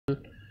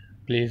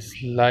please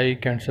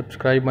like and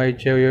subscribe my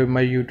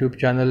YouTube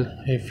channel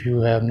if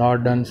you have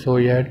not done so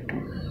yet.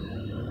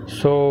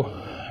 So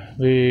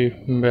we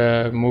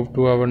move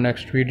to our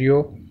next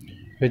video,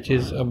 which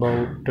is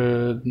about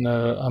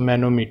a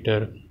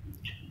manometer.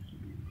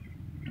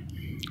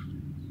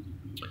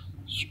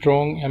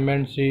 Strong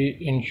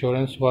MNC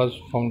Insurance was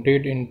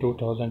founded in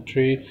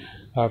 2003.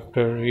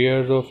 After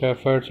years of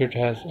efforts, it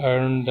has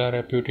earned the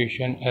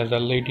reputation as a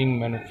leading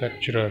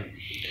manufacturer,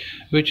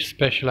 which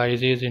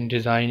specializes in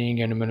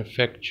designing and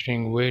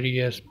manufacturing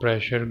various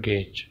pressure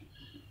gauge,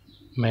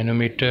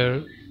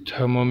 manometer,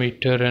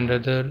 thermometer, and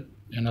other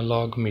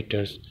analog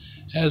meters.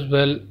 As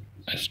well,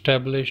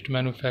 established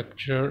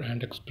manufacturer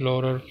and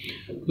explorer,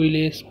 we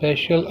lay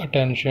special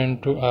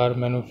attention to our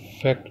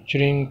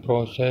manufacturing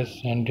process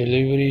and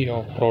delivery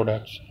of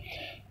products.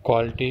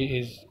 Quality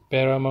is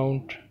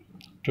paramount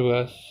to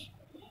us,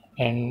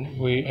 and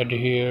we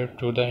adhere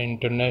to the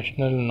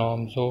international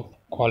norms of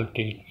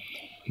quality.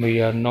 We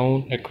are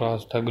known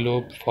across the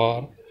globe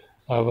for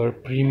our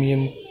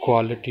premium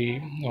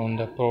quality on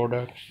the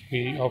products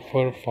we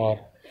offer. For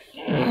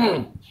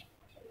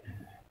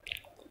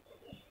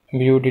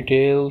view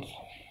details,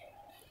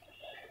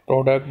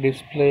 product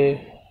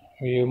display,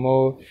 view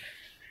more.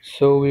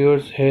 So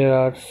viewers, here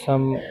are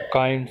some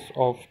kinds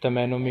of the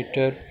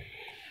manometer.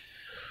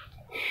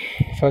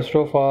 First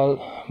of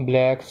all,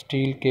 black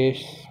steel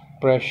case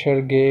pressure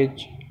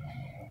gauge.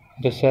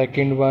 The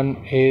second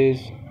one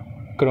is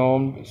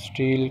chromed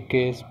steel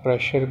case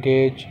pressure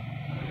gauge.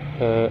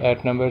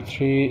 At number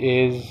 3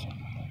 is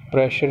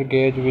pressure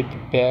gauge with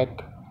back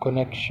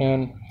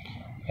connection.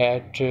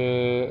 At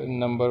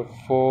number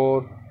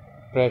 4,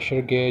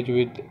 pressure gauge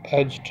with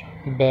edged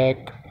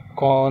back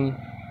cone.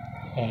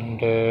 And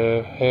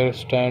here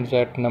stands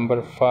at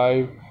number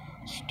 5,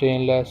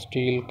 stainless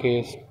steel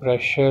case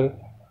pressure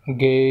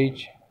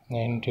gauge.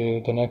 And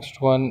the next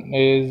one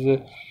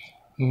is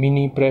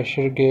mini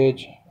pressure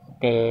gauge,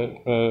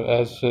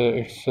 as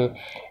its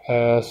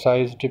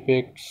size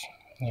depicts.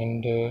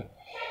 And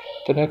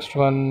the next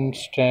one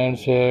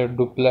stands here,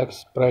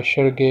 duplex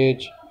pressure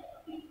gauge.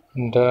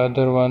 The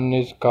other one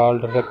is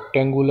called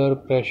rectangular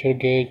pressure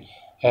gauge,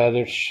 as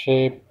its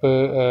shape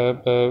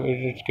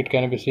it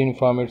can be seen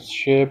from its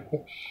shape.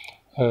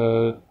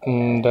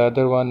 The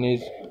other one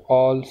is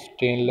all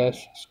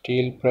stainless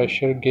steel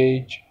pressure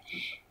gauge,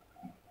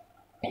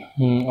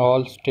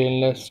 all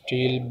stainless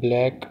steel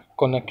black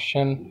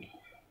connection.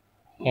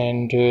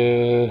 And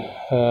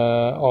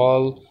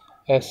all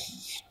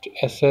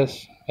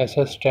SS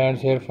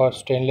stands here for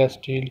stainless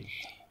steel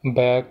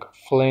back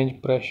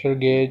flange pressure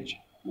gauge.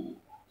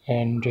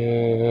 And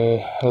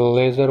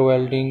laser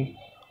welding,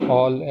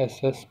 all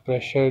SS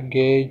pressure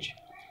gauge.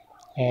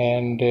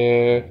 And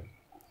the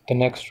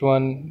next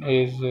one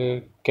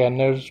is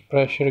Kenner's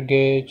pressure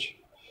gauge.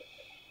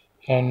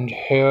 And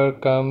here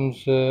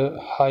comes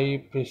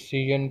high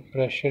precision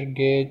pressure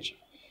gauge.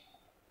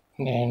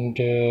 And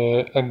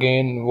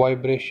again,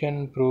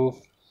 vibration proof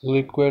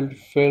liquid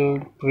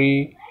filled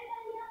pre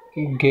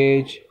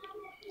gauge.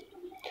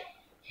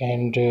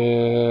 And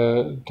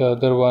the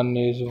other one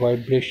is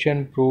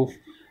vibration proof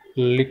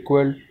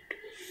liquid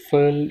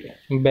filled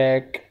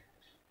back.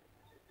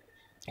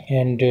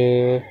 And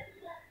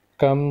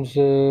comes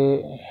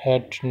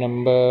at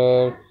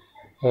number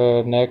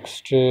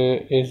next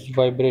is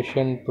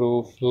vibration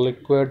proof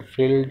liquid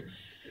filled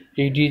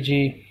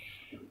EDG.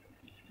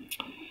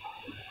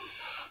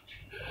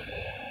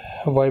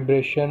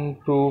 Vibration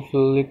proof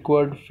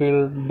liquid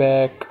filled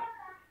back.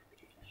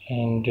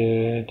 And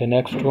the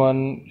next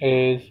one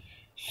is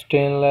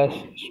stainless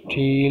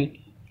steel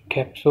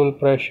capsule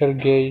pressure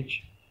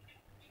gauge.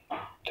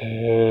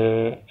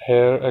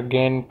 Here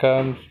again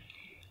comes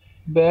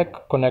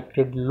back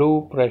connected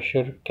low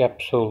pressure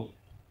capsule.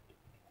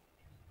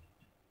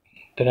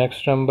 The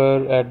next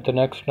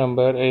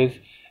number is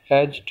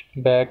edged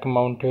back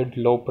mounted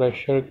low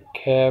pressure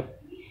cap.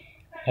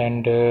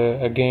 And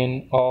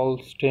again, all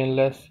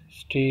stainless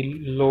steel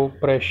low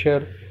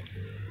pressure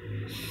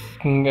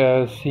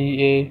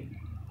CA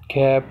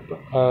cap,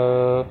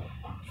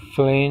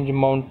 flange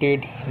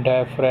mounted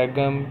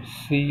diaphragm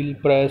seal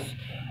press,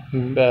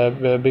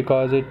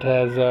 because it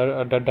has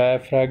the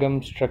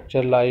diaphragm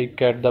structure like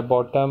at the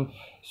bottom,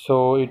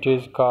 so it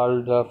is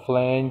called the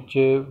flange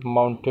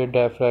mounted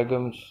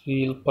diaphragm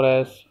seal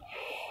press.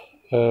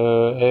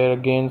 Here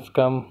again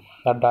come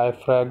a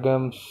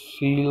diaphragm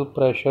seal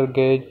pressure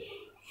gauge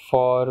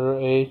for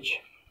H.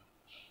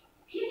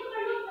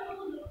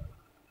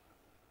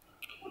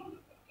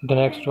 The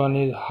next one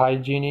is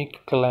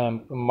hygienic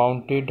clamp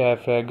mounted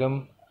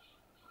diaphragm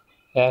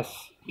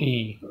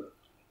SE.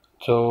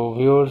 So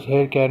viewers,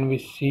 here can we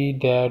see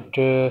that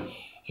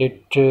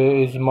it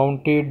is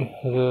mounted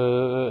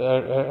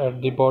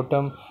at the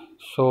bottom,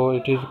 so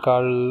it is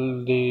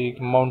called the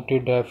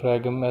mounted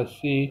diaphragm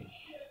SE.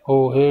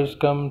 Oh, here's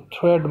come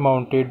thread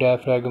mounted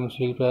diaphragm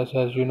seal press.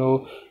 As you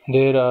know,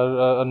 there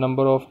are a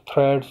number of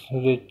threads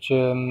which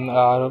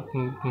are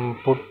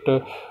put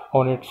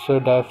on its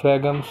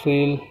diaphragm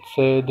seal,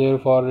 say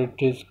therefore it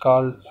is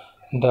called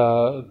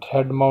the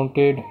thread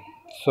mounted.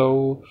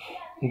 So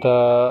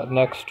The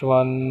next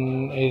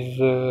one is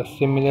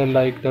similar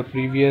like the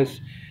previous,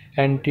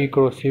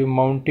 anti-corrosive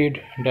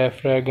mounted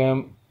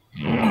diaphragm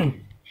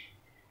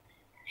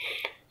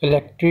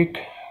electric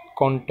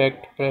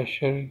contact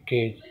pressure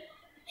gauge.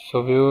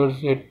 So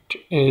viewers, it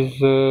is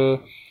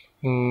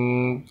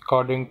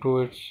according to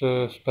its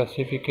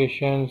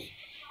specifications,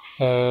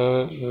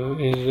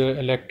 is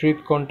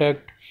electric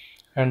contact,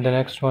 and the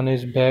next one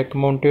is back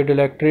mounted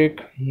electric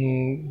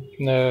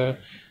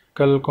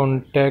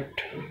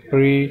contact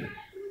pre,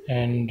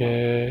 and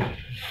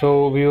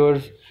so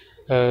viewers,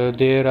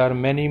 there are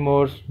many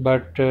more,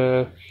 but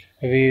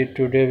we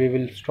today we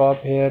will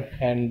stop here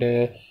and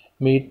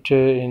meet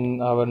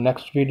in our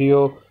next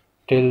video.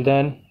 Till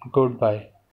then, goodbye.